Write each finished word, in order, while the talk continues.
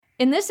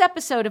In this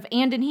episode of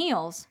And in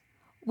Heels,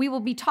 we will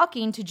be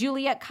talking to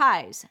Juliet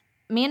Kyes,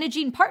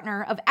 managing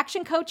partner of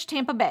ActionCoach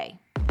Tampa Bay.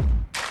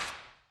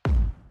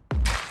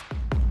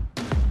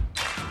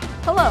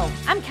 Hello,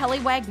 I'm Kelly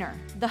Wagner,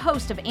 the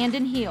host of And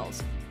in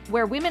Heels,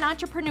 where women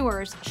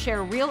entrepreneurs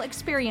share real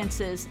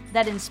experiences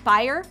that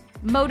inspire,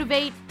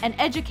 motivate, and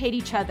educate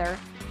each other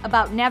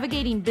about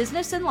navigating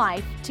business and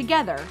life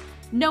together,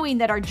 knowing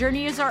that our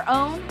journey is our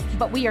own,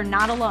 but we are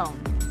not alone.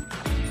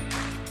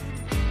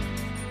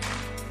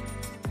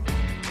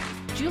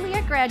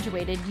 Juliet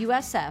graduated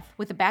USF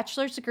with a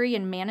bachelor's degree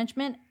in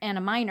management and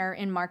a minor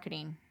in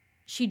marketing.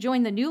 She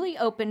joined the newly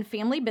opened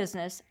family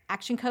business,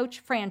 ActionCoach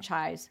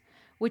franchise,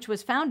 which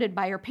was founded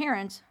by her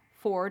parents,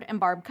 Ford and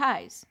Barb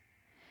Kyes.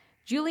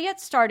 Juliet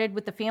started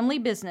with the family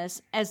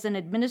business as an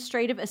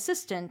administrative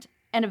assistant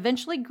and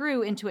eventually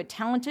grew into a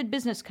talented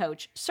business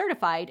coach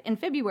certified in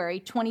February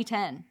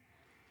 2010.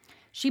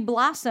 She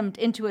blossomed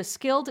into a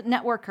skilled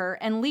networker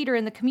and leader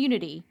in the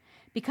community,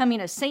 becoming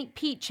a St.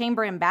 Pete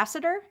Chamber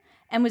ambassador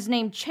and was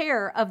named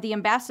chair of the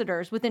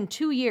ambassadors within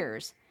 2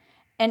 years,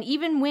 and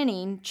even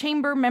winning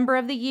Chamber Member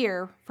of the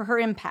Year for her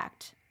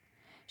impact.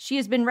 She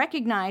has been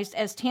recognized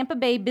as Tampa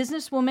Bay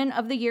Businesswoman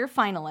of the Year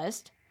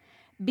finalist,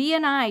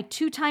 B&I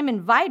 2-time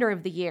Inviter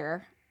of the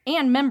Year,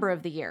 and Member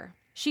of the Year.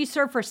 She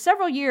served for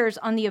several years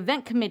on the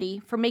event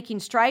committee for Making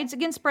Strides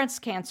Against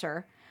Breast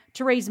Cancer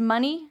to raise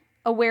money,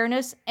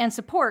 awareness, and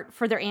support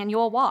for their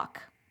annual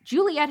walk.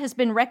 Juliet has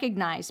been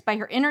recognized by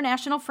her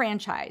international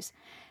franchise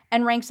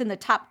and ranks in the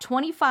top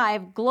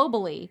 25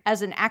 globally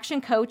as an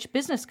ActionCoach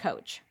business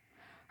coach.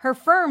 Her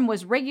firm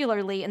was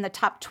regularly in the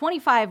top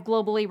 25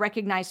 globally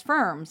recognized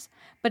firms,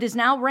 but is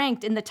now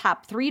ranked in the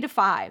top 3 to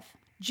 5.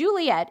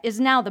 Juliet is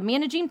now the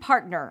managing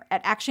partner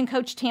at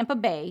ActionCoach Tampa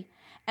Bay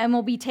and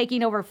will be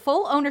taking over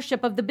full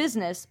ownership of the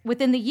business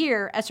within the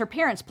year as her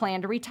parents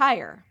plan to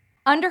retire.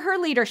 Under her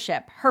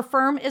leadership, her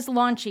firm is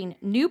launching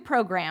new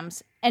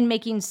programs and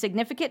making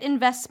significant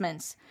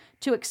investments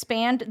to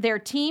expand their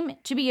team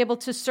to be able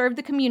to serve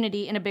the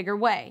community in a bigger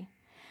way.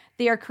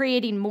 They are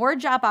creating more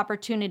job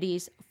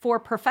opportunities for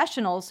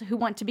professionals who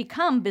want to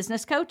become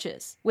business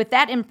coaches. With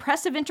that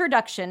impressive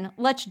introduction,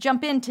 let's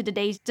jump into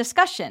today's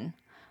discussion.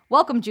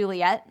 Welcome,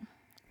 Juliet.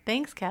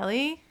 Thanks,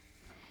 Kelly.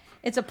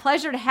 It's a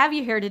pleasure to have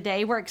you here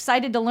today. We're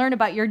excited to learn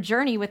about your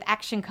journey with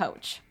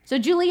ActionCoach. So,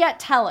 Juliet,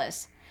 tell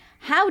us,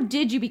 how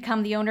did you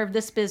become the owner of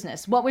this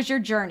business? What was your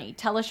journey?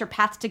 Tell us your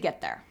path to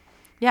get there.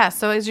 Yeah,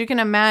 so as you can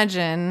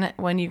imagine,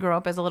 when you grow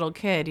up as a little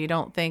kid, you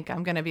don't think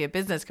I'm going to be a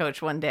business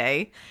coach one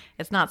day.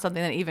 It's not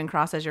something that even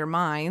crosses your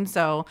mind.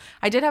 So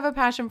I did have a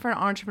passion for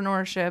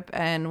entrepreneurship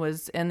and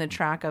was in the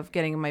track of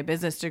getting my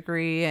business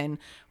degree and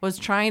was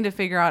trying to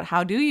figure out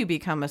how do you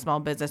become a small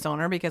business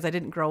owner because I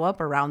didn't grow up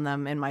around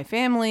them in my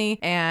family.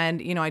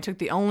 And, I took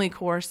the only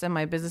course in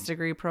my business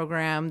degree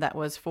program that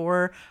was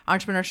for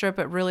entrepreneurship,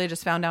 but really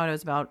just found out it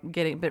was about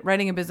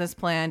writing a business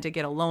plan to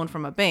get a loan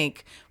from a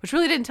bank, which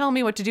really didn't tell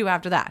me what to do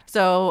after that.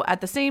 So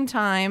at the same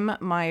time,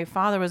 my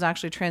father was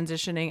actually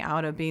transitioning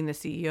out of being the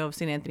CEO of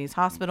St. Anthony's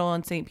Hospital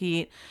in St.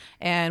 Pete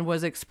and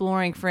was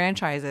exploring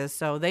franchises.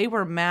 So they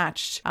were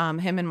matched,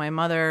 him and my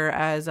mother,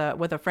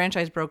 with a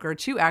franchise broker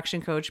to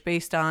ActionCoach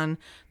based on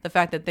the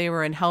fact that they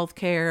were in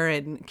healthcare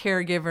and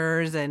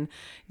caregivers. And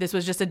this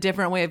was just a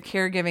different way of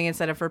caregiving.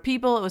 Instead of for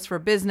people, it was for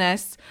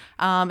business,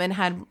 and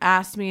had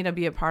asked me to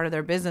be a part of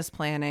their business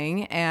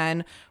planning.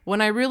 And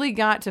when I really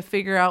got to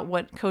figure out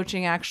what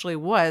coaching actually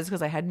was,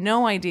 because I had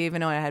no idea,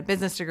 even though I had a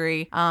business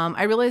degree,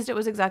 I realized it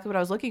was exactly what I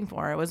was looking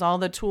for. It was all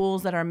the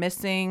tools that are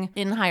missing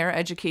in higher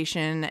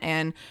education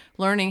and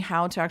learning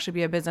how to actually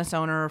be a business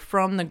owner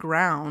from the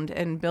ground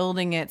and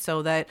building it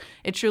so that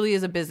it truly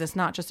is a business,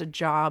 not just a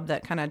job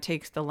that kind of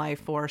takes the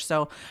life force.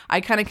 So I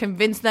kind of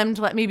convinced them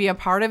to let me be a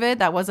part of it.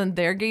 That wasn't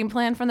their game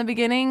plan from the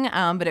beginning,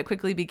 but it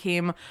quickly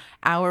became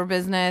our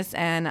business,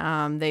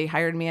 and they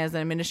hired me as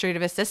an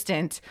administrative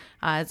assistant.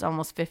 It's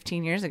almost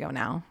 15 years ago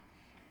now.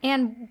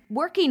 And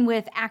working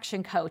with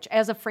ActionCoach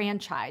as a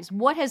franchise,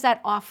 what has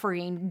that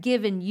offering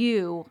given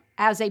you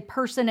as a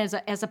person, as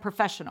a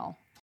professional?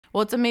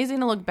 Well, it's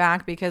amazing to look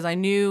back because I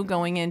knew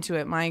going into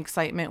it, my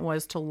excitement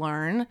was to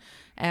learn.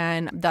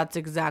 And that's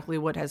exactly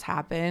what has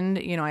happened.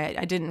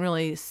 I didn't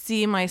really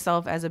see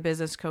myself as a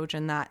business coach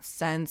in that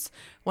sense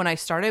when I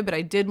started, but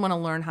I did want to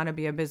learn how to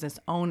be a business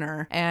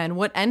owner. And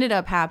what ended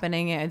up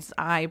happening is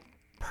I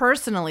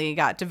personally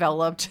got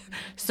developed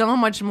so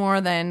much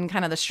more than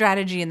kind of the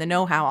strategy and the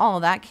know-how. All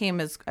of that came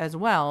as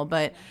well.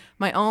 But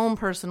my own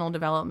personal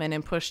development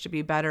and push to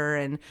be better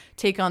and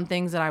take on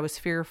things that I was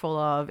fearful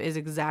of is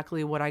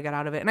exactly what I got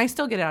out of it. And I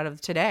still get out of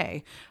it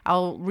today.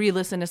 I'll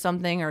re-listen to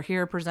something or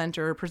hear a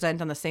presenter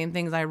present on the same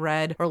things I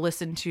read or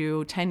listened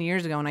to 10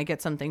 years ago, and I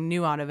get something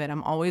new out of it.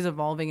 I'm always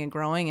evolving and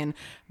growing, and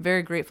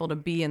very grateful to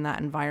be in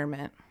that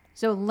environment.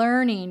 So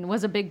learning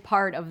was a big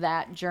part of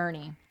that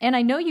journey. And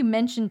I know you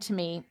mentioned to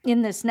me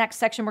in this next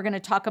section, we're going to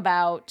talk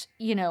about,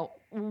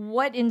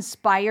 what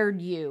inspired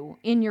you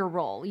in your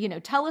role.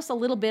 Tell us a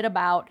little bit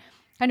about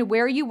kind of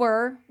where you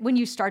were when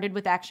you started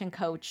with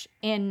ActionCoach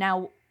and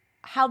now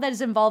how that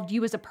has involved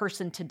you as a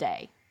person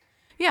today.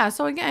 Yeah.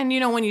 So again,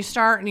 when you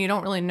start and you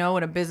don't really know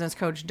what a business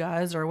coach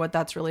does or what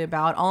that's really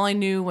about, all I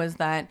knew was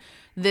that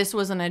this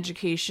was an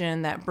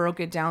education that broke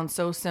it down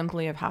so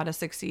simply of how to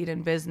succeed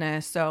in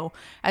business. So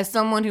as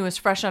someone who was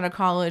fresh out of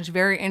college,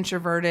 very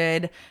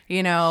introverted,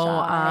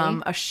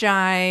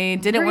 shy,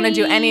 didn't want to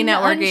do any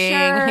networking.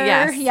 Unsure.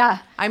 Yes. Yeah.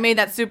 I made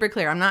that super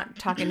clear. I'm not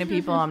talking to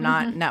people. I'm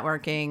not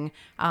networking.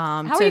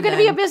 How are you going to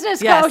be a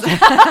business yes.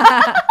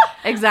 coach?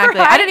 Exactly.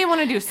 Right. I didn't even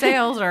want to do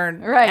sales or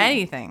Right.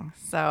 anything.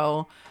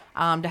 So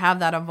to have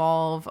that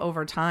evolve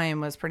over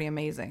time was pretty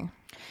amazing.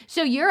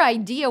 So your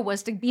idea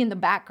was to be in the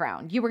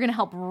background. You were going to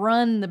help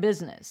run the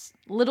business.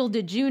 Little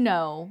did you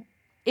know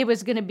it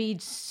was going to be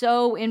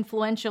so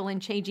influential in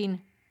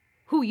changing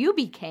who you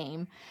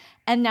became.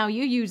 And now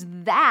you use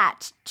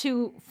that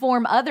to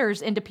form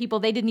others into people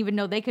they didn't even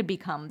know they could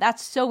become.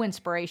 That's so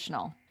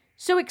inspirational.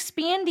 So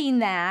expanding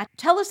that,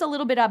 tell us a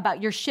little bit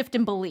about your shift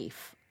in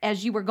belief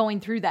as you were going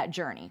through that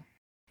journey.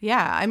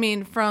 Yeah, I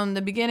mean, from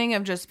the beginning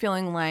of just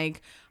feeling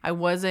like I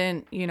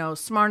wasn't,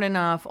 smart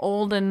enough,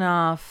 old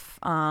enough.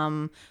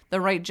 The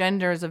right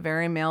gender is a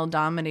very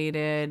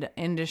male-dominated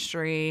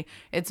industry.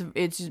 It's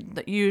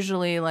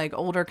usually like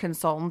older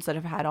consultants that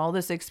have had all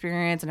this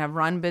experience and have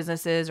run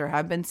businesses or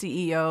have been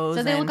CEOs.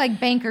 So they look like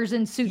bankers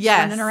in suits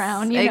yes, running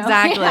around.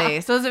 Exactly. Yeah.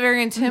 So it's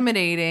very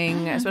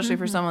intimidating, especially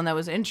for someone that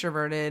was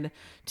introverted,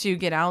 to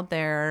get out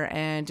there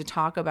and to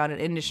talk about an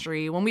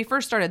industry. When we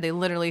first started, they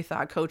literally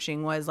thought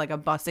coaching was like a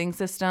busing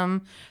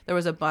system. There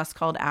was a bus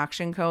called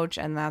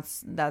ActionCoach, and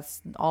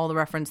that's all the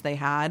reference they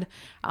had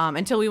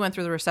until we went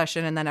through the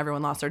recession, and then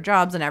everyone lost their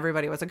jobs and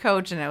everybody was a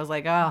coach, and it was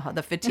like,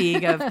 the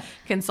fatigue of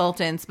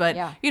consultants. But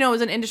yeah. it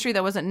was an industry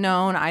that wasn't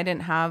known. I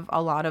didn't have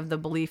a lot of the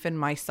belief in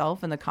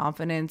myself and the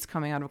confidence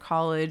coming out of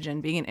college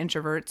and being an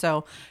introvert.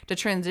 So to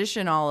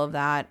transition all of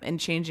that and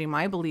changing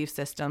my belief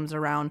systems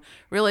around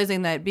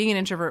realizing that being an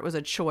introvert was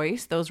a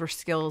choice. Those were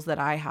skills that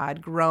I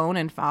had grown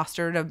and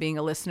fostered of being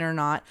a listener,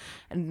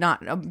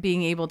 not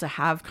being able to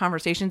have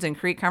conversations and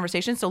create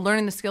conversations. So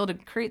learning the skill to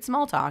create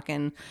small talk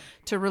and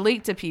to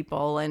relate to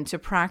people and to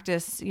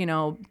practice,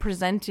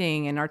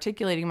 presenting and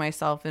articulating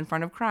myself in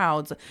front of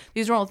crowds.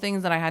 These are all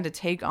things that I had to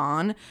take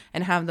on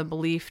and have the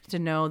belief to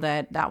know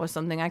that that was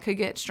something I could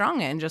get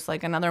strong in, just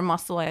like another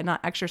muscle I had not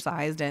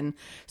exercised. And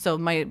so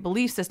my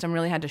belief system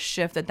really had to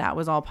shift that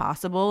was all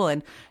possible,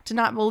 and to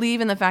not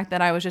believe in the fact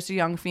that I was just a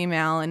young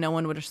female and no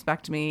one would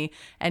respect me,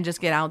 and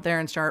just get out there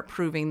and start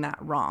proving that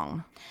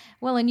wrong.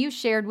 Well, and you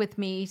shared with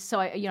me,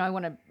 so I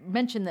want to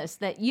mention this,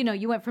 that,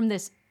 you went from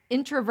this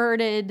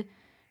introverted,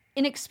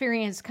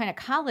 inexperienced kind of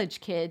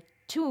college kid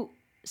to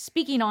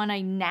speaking on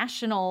a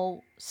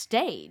national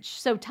stage.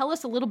 So tell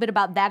us a little bit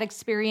about that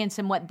experience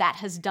and what that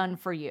has done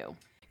for you.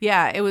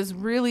 Yeah, it was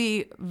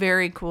really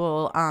very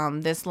cool.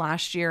 This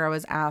last year, I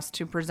was asked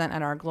to present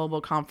at our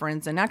global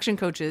conference, and Action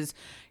Coaches,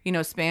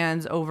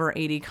 spans over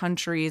 80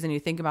 countries. And you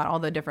think about all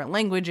the different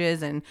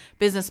languages and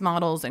business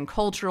models and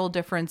cultural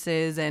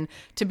differences, and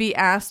to be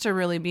asked to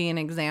really be an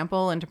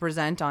example and to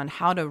present on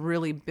how to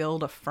really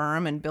build a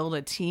firm and build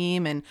a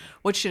team and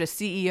what should a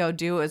CEO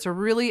do. It's a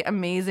really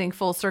amazing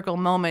full circle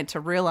moment to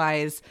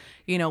realize,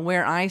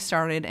 where I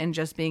started and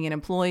just being an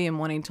employee and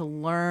wanting to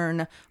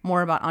learn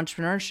more about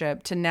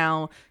entrepreneurship, to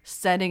now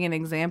setting an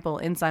example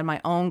inside my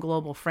own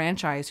global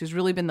franchise, who's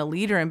really been the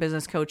leader in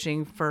business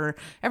coaching for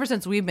ever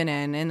since we've been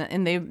in,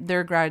 and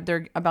they're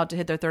about to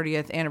hit their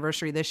 30th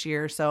anniversary this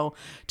year. So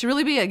to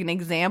really be an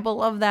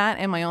example of that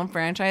in my own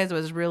franchise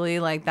was really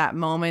like that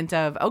moment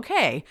of,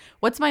 okay,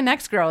 what's my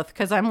next growth?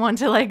 Because I want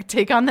to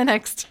take on the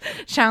next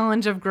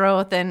challenge of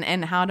growth,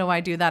 and how do I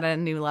do that at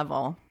a new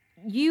level?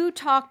 You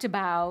talked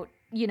about,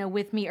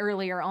 with me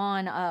earlier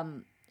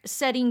on,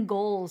 setting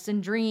goals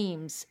and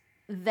dreams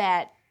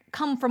that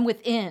come from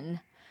within,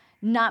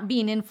 not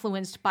being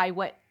influenced by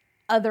what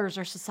others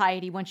or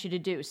society wants you to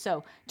do.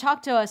 So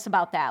talk to us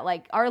about that.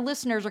 Our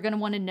listeners are going to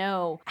want to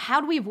know,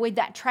 how do we avoid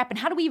that trap? And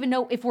how do we even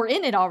know if we're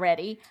in it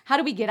already? How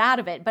do we get out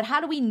of it? But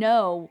how do we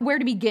know where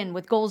to begin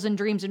with goals and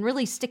dreams and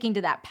really sticking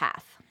to that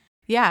path?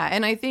 Yeah.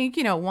 And I think,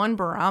 one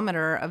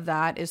barometer of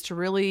that is to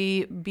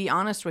really be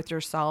honest with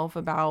yourself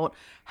about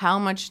how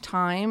much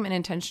time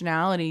and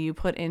intentionality you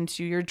put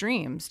into your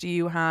dreams. Do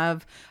you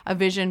have a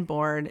vision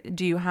board?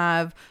 Do you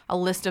have a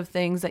list of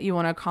things that you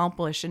want to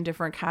accomplish in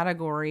different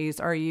categories?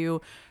 Are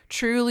you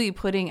truly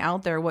putting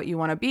out there what you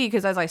want to be?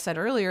 Because as I said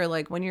earlier,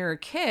 when you're a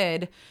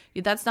kid,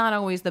 that's not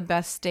always the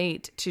best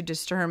state to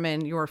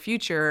determine your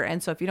future.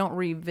 And so if you don't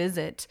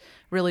revisit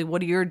really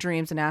what are your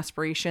dreams and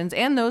aspirations,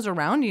 and those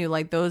around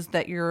you, those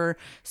that you're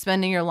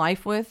spending your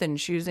life with and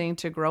choosing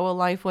to grow a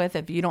life with,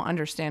 if you don't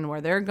understand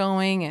where they're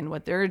going and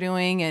what they're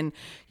doing, and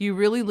you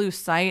really lose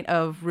sight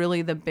of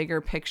really the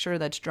bigger picture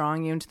that's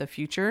drawing you into the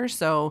future.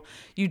 So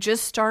you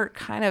just start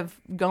kind of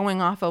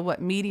going off of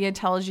what media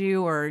tells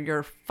you, or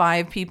your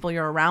 5 people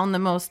you're around around the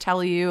most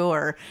tell you,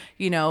 or,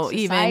 even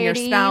your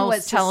Society, spouse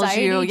what tells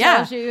society you.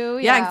 tells you,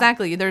 Yeah,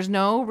 exactly. There's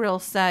no real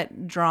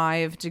set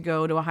drive to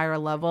go to a higher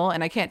level.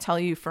 And I can't tell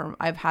you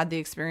I've had the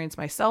experience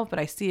myself, but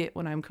I see it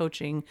when I'm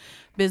coaching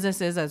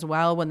businesses as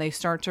well, when they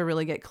start to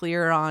really get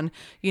clear on,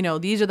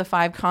 these are the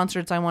 5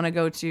 concerts I want to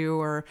go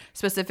to, or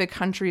specific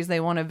countries they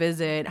want to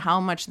visit, how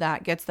much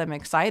that gets them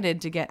excited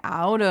to get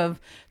out of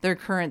their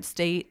current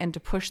state and to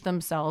push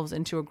themselves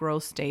into a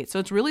growth state. So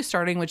it's really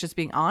starting with just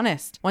being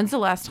honest. When's the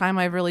last time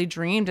I've really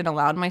dreamed and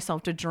allowed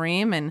myself to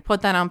dream and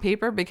put that on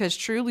paper? Because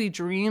truly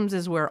dreams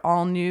is where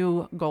all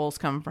new goals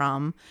come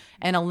from,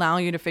 and allow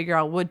you to figure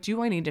out, what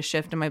do I need to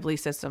shift in my belief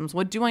systems?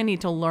 What do I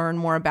need to learn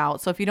more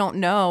about? So if you don't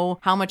know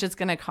how much it's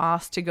going to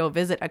cost to go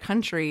visit a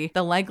country,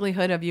 the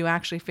likelihood of you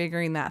actually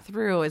figuring that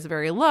through is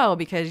very low,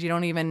 because you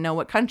don't even know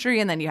what country,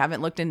 and then you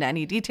haven't looked into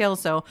any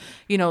details. So,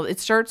 it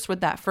starts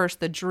with that first,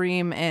 the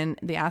dream and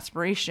the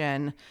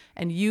aspiration,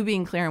 and you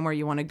being clear on where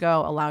you want to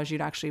go allows you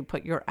to actually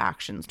put your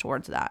actions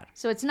towards that.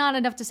 So it's not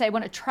enough to say, I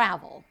want to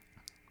travel.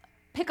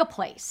 Pick a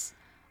place,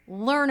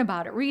 learn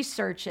about it,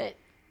 research it,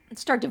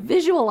 start to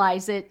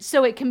visualize it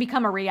so it can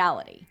become a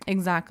reality.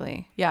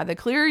 Exactly. Yeah. The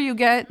clearer you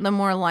get, the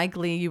more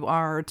likely you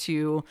are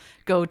to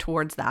go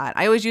towards that.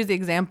 I always use the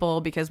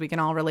example because we can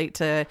all relate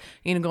to,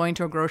 going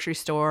to a grocery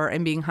store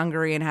and being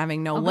hungry and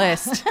having no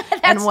list.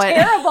 That's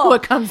terrible.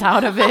 What comes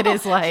out of it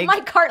is like,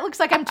 my cart looks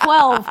like I'm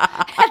 12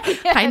 at the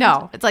end. I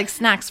know. It's like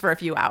snacks for a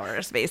few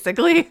hours,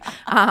 basically.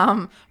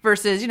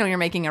 Versus, you're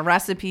making a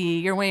recipe.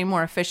 You're way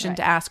more efficient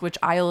to ask which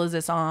aisle is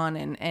this on,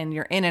 and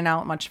you're in and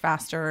out much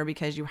faster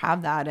because you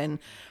have that. And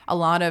a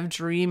lot of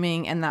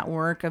dreaming and that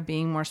work of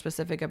being more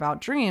specific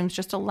about dreams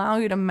just allow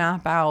you to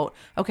map out,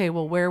 okay,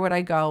 well, where would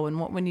I go, and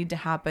what would need to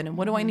happen, and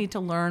what do I need to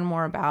learn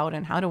more about,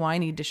 and how do I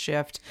need to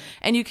shift?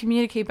 And you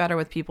communicate better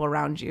with people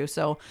around you.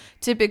 So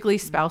typically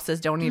spouses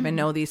don't even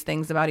know these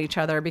things about each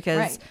other,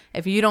 because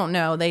if you don't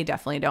know, they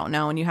definitely don't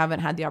know, and you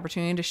haven't had the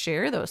opportunity to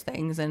share those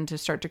things and to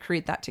start to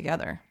create that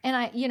together. And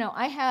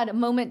I had a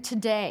moment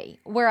today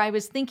where I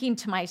was thinking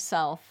to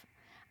myself,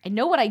 I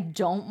know what I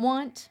don't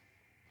want,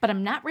 but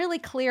I'm not really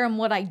clear on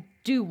what I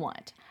do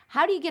want.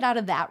 How do you get out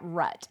of that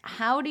rut?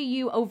 How do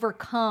you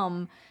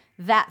overcome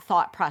that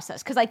thought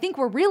process? Because I think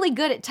we're really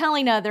good at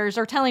telling others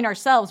or telling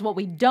ourselves what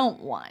we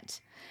don't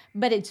want,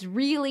 but it's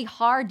really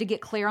hard to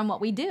get clear on what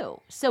we do.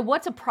 So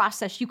what's a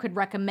process you could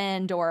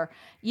recommend, or,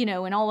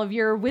 in all of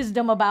your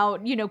wisdom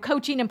about,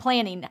 coaching and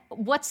planning,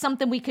 what's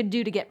something we could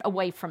do to get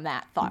away from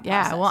that thought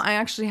process? Yeah, well, I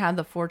actually had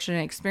the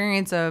fortunate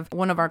experience of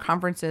one of our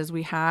conferences.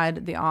 We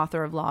had the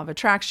author of Law of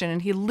Attraction,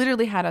 and he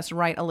literally had us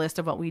write a list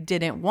of what we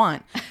didn't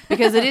want,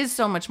 because it is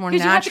so much more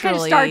naturally. You have to kind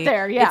of start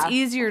there, It's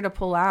easier to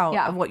pull out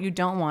of what you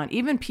don't want,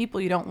 even people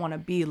you don't want to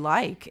be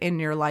like in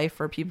your life,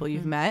 or people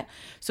you've met.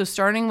 So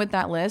starting with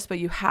that list, but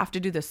you have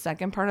to do the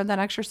second part of that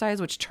exercise,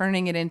 which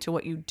turning it into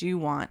what you do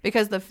want,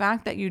 because the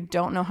fact that you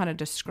don't know how to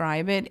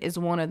describe it is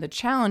one of the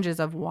challenges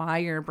of why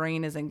your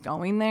brain isn't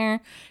going there.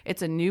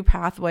 It's a new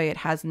pathway it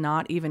has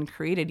not even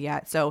created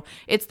yet. So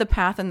it's the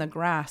path in the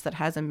grass that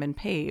hasn't been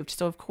paved.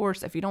 So of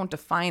course, if you don't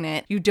define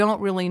it, you don't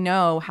really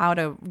know how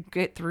to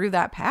get through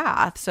that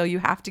path. So you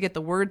have to get the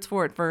words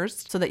for it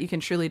first so that you can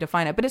truly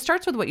define it. But it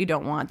starts with what you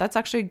don't want. That's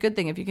actually a good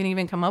thing. If you can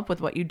even come up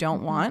with what you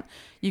don't want,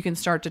 you can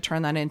start to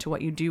turn that into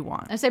what you do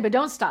want. I say, but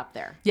don't stop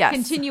there. Yes.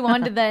 Continue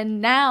on to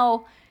then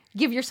now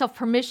give yourself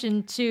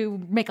permission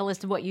to make a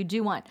list of what you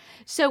do want.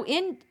 So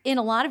in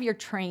a lot of your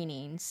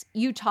trainings,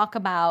 you talk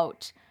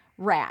about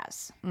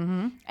RAS.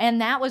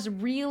 And that was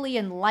really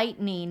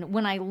enlightening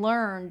when I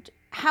learned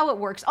how it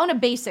works on a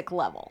basic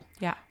level.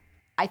 Yeah.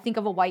 I think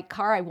of a white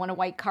car. I want a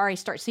white car. I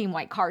start seeing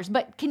white cars.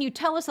 But can you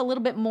tell us a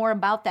little bit more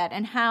about that,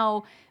 and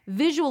how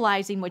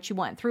visualizing what you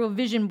want through a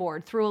vision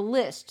board, through a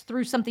list,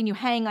 through something you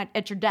hang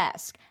at your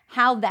desk,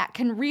 how that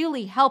can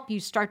really help you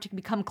start to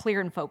become clear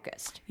and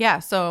focused? Yeah.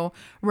 So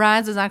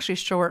RAS is actually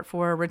short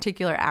for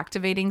reticular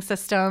activating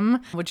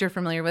system, which you're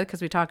familiar with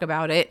because we talk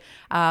about it.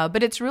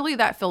 But it's really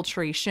that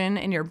filtration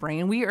in your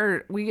brain.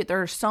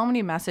 There are so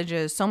many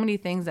messages, so many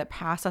things that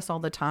pass us all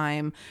the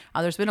time.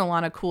 There's been a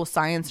lot of cool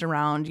science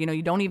around,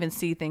 you don't even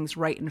see things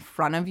right in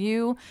front of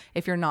you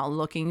if you're not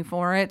looking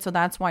for it. So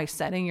that's why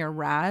setting your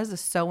RAS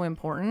is so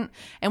important.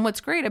 And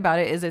what's great about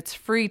it is it's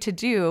free to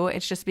do.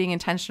 It's just being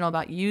intentional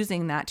about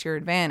using that to your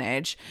advantage.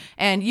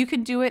 And you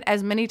can do it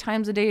as many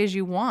times a day as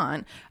you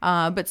want.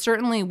 But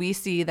certainly we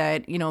see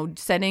that,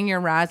 setting your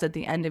RAS at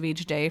the end of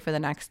each day for the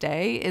next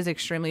day is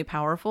extremely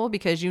powerful,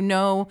 because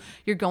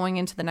you're going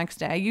into the next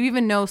day. You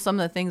even know some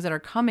of the things that are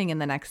coming in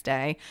the next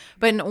day.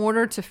 But in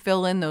order to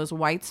fill in those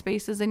white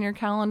spaces in your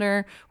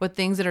calendar with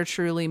things that are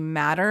truly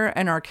matter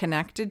and are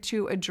connected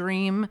to a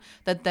dream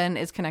that then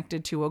is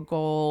connected to a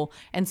goal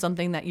and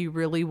something that you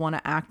really really want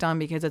to act on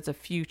because it's a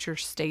future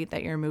state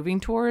that you're moving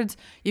towards,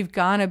 you've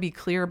got to be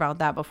clear about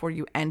that before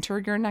you enter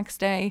your next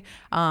day.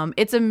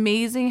 It's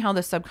amazing how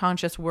the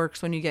subconscious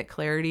works when you get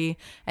clarity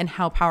and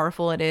how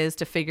powerful it is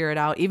to figure it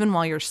out. Even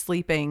while you're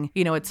sleeping,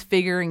 it's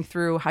figuring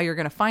through how you're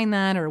going to find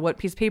that or what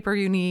piece of paper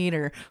you need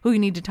or who you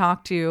need to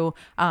talk to.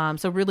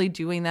 So really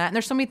doing that. And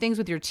there's so many things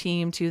with your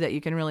team too that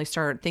you can really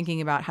start thinking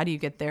about. How do you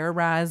get their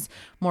RAS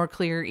more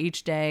clear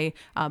each day?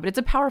 But it's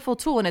a powerful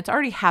tool and it's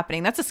already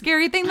happening. That's a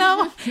scary thing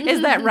though,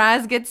 is that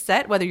RAS gets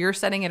set whether you're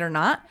setting it or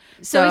not.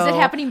 So is it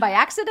happening by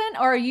accident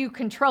or are you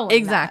controlling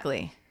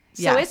exactly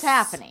that? So it's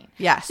happening.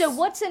 Yes. So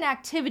what's an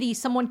activity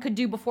someone could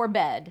do before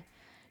bed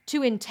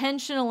to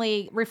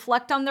intentionally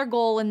reflect on their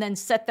goal and then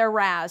set their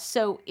RAS?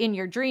 So in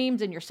your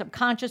dreams, in your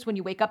subconscious, when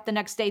you wake up the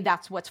next day,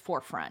 that's what's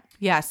forefront.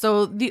 Yeah.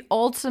 So the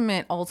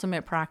ultimate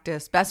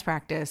practice, best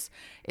practice,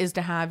 is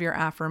to have your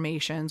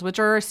affirmations, which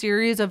are a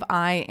series of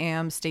I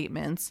am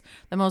statements.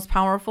 The most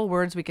powerful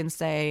words we can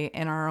say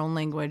in our own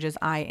language is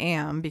I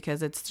am,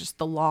 because it's just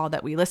the law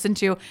that we listen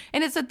to.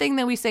 And it's a thing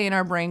that we say in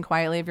our brain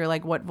quietly. If you're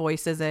like, what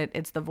voice is it?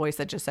 It's the voice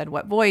that just said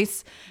what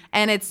voice.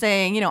 And it's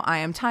saying, I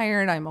am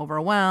tired, I'm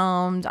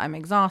overwhelmed, I'm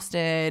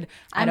exhausted,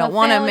 I don't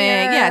want to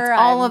make, it's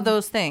all of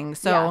those things.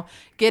 So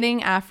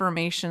getting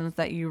affirmations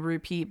that you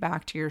repeat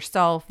back to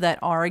yourself that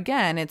are,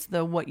 again, it's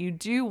the what you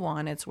do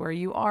want, it's where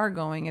you are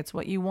going, it's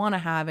what you want to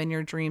have in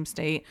your dream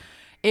state.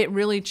 It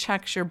really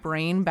checks your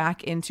brain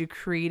back into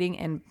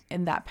creating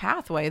in that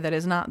pathway that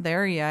is not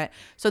there yet,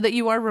 so that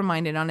you are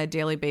reminded on a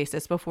daily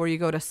basis before you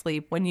go to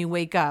sleep, when you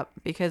wake up,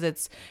 because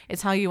it's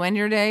how you end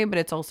your day, but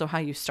it's also how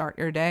you start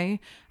your day.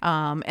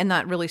 And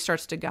that really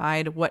starts to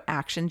guide what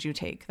actions you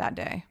take that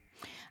day.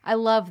 I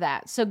love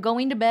that. So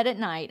going to bed at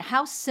night,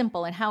 how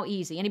simple and how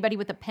easy. Anybody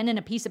with a pen and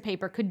a piece of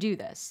paper could do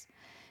this.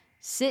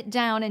 Sit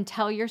down and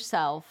tell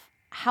yourself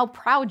how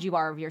proud you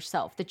are of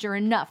yourself, that you're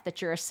enough,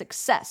 that you're a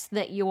success,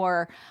 that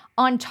you're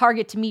on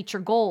target to meet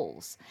your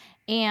goals,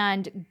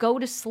 and go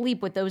to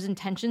sleep with those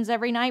intentions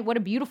every night. What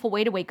a beautiful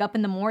way to wake up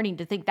in the morning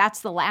to think that's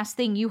the last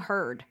thing you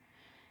heard.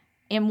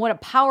 And what a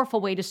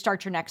powerful way to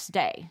start your next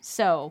day.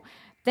 So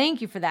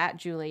thank you for that,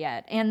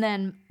 Juliet. And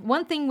then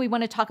one thing we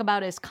want to talk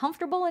about is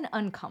comfortable and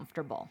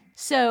uncomfortable.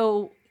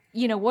 So,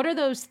 what are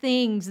those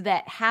things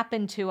that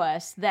happen to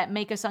us that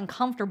make us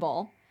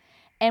uncomfortable?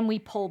 And we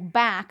pull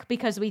back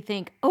because we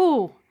think,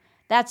 oh,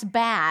 that's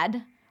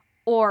bad,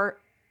 or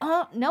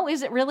oh, no,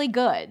 is it really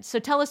good? So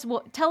tell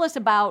us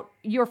about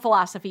your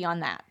philosophy on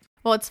that.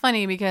 Well, it's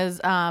funny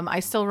because I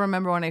still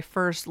remember when I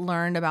first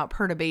learned about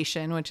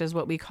perturbation, which is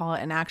what we call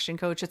it in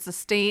ActionCoach. It's a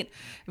state,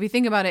 if you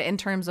think about it in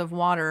terms of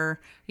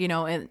water,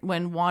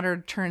 when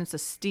water turns to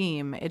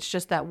steam, it's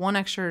just that 1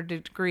 extra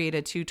degree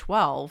to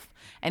 212,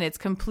 and it's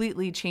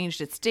completely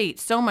changed its state,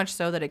 so much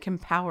so that it can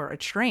power a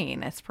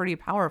train. It's pretty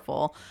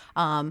powerful.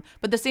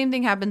 But the same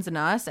thing happens in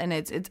us, and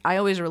it's I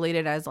always relate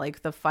it as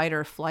like the fight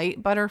or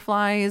flight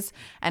butterflies,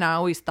 and I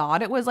always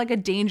thought it was like a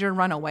danger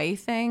runaway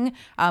thing.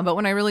 But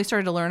when I really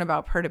started to learn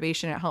about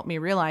perturbation, it helped me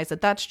realize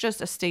that that's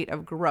just a state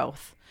of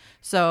growth.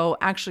 So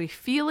actually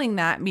feeling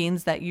that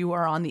means that you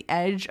are on the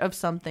edge of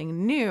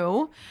something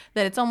new,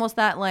 that it's almost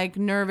that like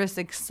nervous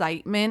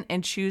excitement,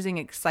 and choosing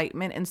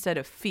excitement instead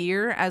of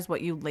fear as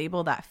what you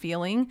label that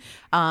feeling.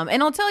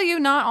 And I'll tell you,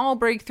 not all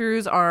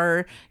breakthroughs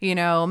are,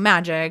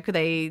 magic.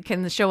 They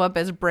can show up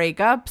as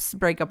breakups,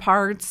 break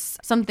aparts.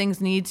 Some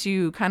things need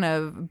to kind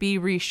of be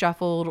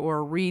reshuffled or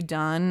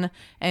redone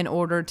in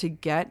order to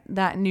get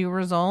that new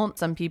result.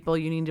 Some people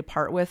you need to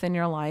part with in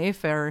your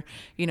life, or,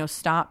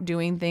 stop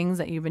doing things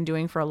that you've been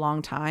doing for a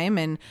long time.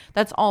 And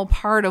that's all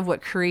part of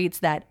what creates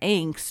that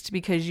angst,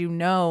 because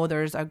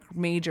there's a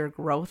major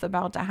growth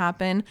about to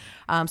happen.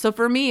 So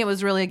for me, it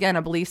was really, again,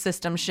 a belief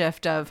system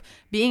shift of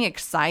being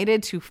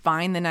excited to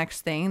find the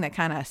next thing that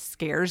kind of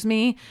scares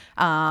me.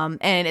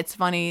 And it's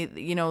funny,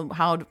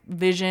 how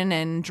vision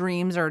and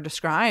dreams are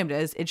described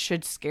as it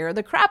should scare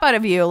the crap out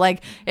of you.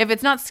 Like if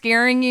it's not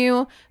scaring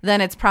you,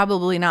 then it's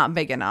probably not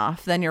big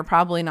enough. Then you're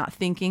probably not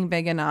thinking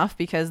big enough,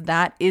 because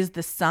that is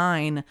the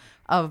sign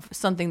of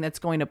something that's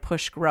going to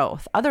push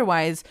growth.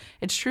 Otherwise,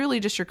 it's truly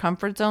just your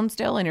comfort zone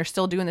still, and you're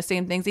still doing the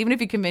same things. Even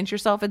if you convince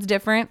yourself it's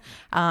different,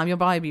 you'll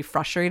probably be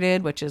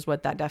frustrated, which is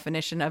what that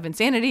definition of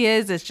insanity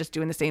is. It's just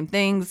doing the same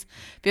things,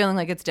 feeling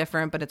like it's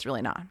different, but it's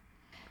really not.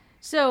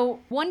 So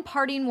one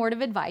parting word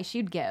of advice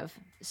you'd give.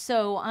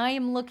 So I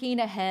am looking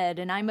ahead,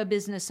 and I'm a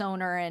business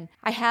owner, and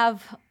I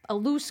have a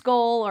loose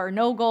goal or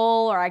no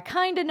goal, or I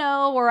kind of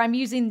know, or I'm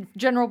using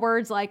general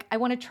words like I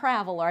want to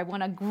travel, or I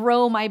want to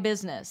grow my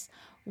business.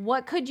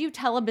 What could you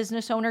tell a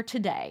business owner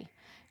today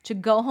to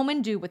go home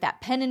and do with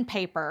that pen and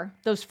paper,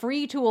 those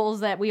free tools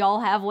that we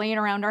all have laying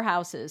around our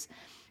houses,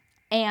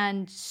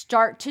 and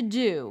start to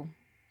do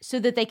so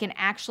that they can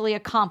actually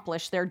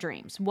accomplish their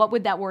dreams? What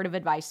would that word of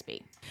advice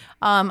be?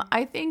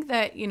 I think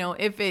that,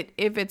 if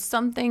it's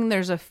something,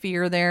 there's a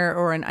fear there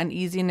or an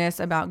uneasiness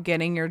about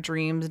getting your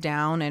dreams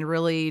down and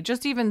really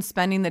just even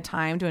spending the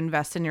time to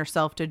invest in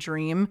yourself to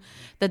dream,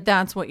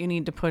 that's what you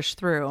need to push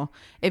through.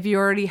 If you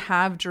already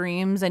have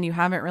dreams and you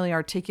haven't really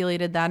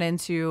articulated that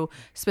into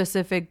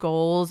specific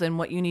goals and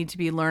what you need to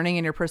be learning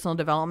in your personal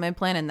development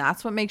plan, and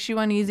that's what makes you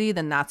uneasy,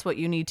 then that's what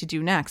you need to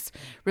do next.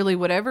 Really,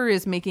 whatever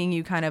is making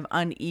you kind of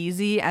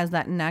uneasy as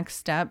that next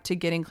step to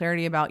getting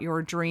clarity about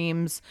your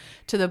dreams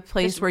to the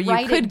place where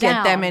you could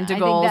get them into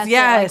goals.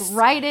 Yes.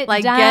 Write it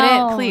down. Get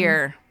it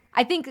clear.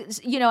 I think,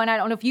 and I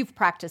don't know if you've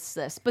practiced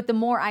this, but the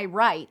more I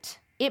write,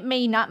 it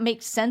may not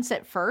make sense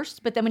at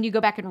first, but then when you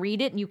go back and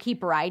read it and you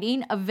keep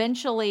writing,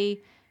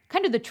 eventually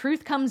kind of the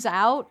truth comes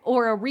out,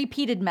 or a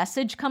repeated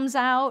message comes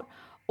out,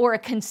 or a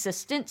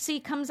consistency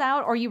comes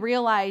out, or you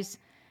realize,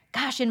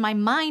 gosh, in my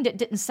mind, it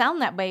didn't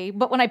sound that way,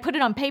 but when I put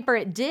it on paper,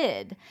 it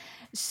did.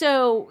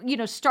 So,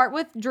 start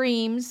with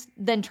dreams,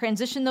 then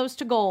transition those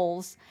to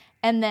goals.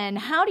 And then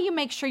how do you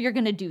make sure you're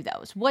going to do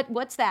those?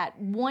 What's that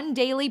one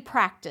daily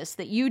practice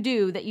that you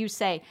do that you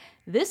say,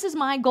 this is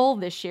my goal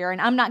this year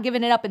and I'm not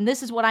giving it up, and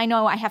this is what I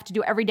know I have to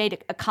do every day to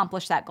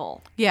accomplish that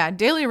goal? Yeah,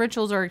 daily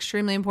rituals are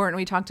extremely important.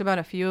 We talked about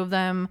a few of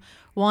them.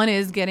 One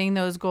is getting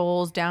those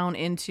goals down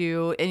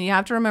into, and you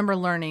have to remember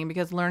learning,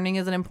 because learning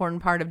is an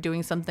important part of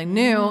doing something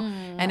new.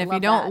 And if you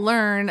don't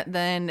learn,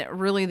 then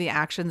really the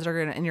actions are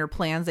and your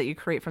plans that you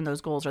create from those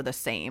goals are the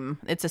same.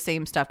 It's the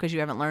same stuff because you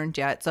haven't learned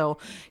yet. So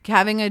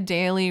having a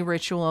daily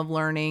ritual of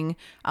learning,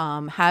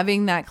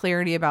 having that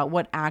clarity about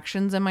what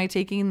actions am I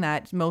taking,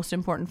 that most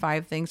important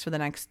 5 things for the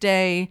next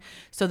day,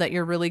 so that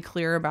you're really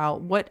clear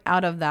about what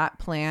out of that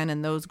plan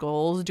and those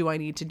goals do I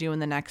need to do in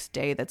the next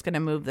day that's going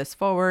to move this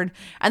forward.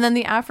 And then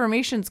the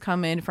affirmations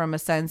come in from a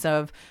sense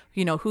of,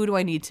 who do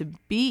I need to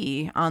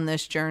be on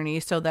this journey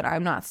so that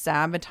I'm not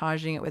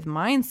sabotaging it with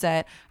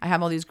mindset. I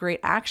have all these great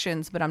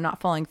actions, but I'm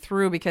not following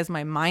through because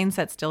my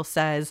mindset still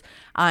says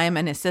I'm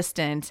an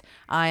assistant,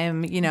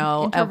 I'm,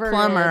 a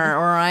plumber,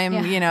 or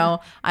I'm,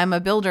 I'm a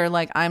builder.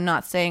 Like, I'm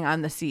not saying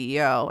I'm the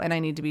CEO and I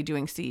need to be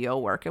doing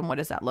CEO work. And what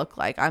does that look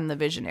like? I'm the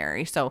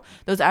visionary. So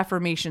those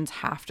affirmations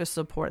have to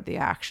support the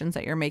actions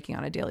that you're making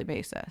on a daily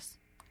basis.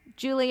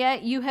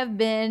 Juliet, you have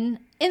been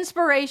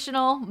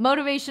inspirational,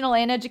 motivational,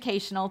 and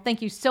educational.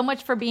 Thank you so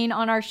much for being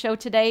on our show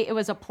today. It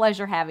was a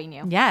pleasure having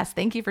you. Yes,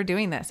 thank you for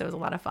doing this. It was a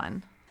lot of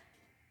fun.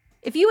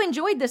 If you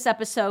enjoyed this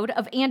episode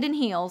of And in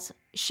Heels,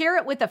 share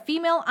it with a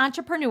female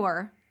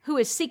entrepreneur who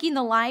is seeking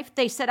the life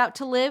they set out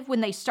to live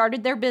when they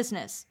started their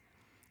business.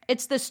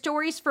 It's the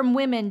stories from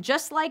women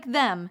just like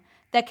them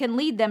that can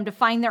lead them to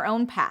find their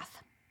own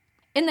path.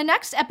 In the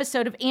next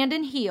episode of And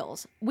in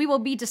Heels, we will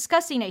be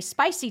discussing a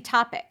spicy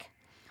topic.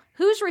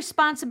 Whose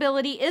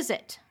responsibility is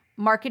it,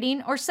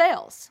 marketing or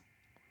sales?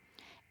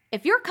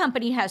 If your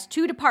company has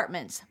 2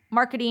 departments,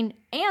 marketing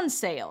and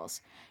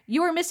sales,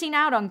 you are missing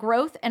out on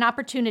growth and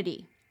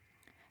opportunity.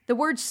 The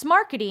word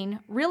smarketing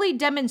really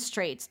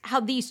demonstrates how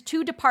these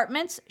 2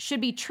 departments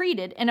should be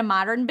treated in a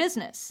modern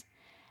business,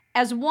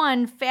 as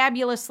one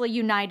fabulously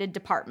united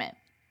department.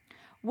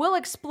 We'll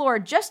explore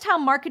just how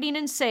marketing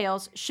and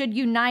sales should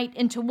unite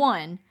into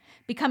one,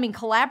 becoming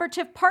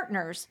collaborative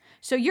partners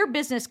so your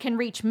business can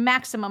reach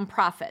maximum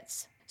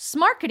profits.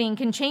 Smarketing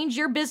can change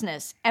your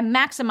business and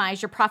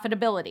maximize your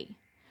profitability.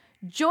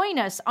 Join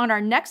us on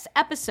our next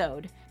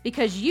episode,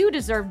 because you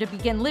deserve to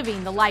begin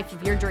living the life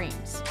of your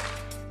dreams.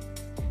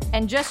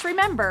 And just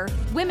remember,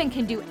 women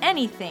can do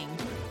anything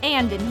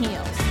and in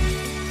heels.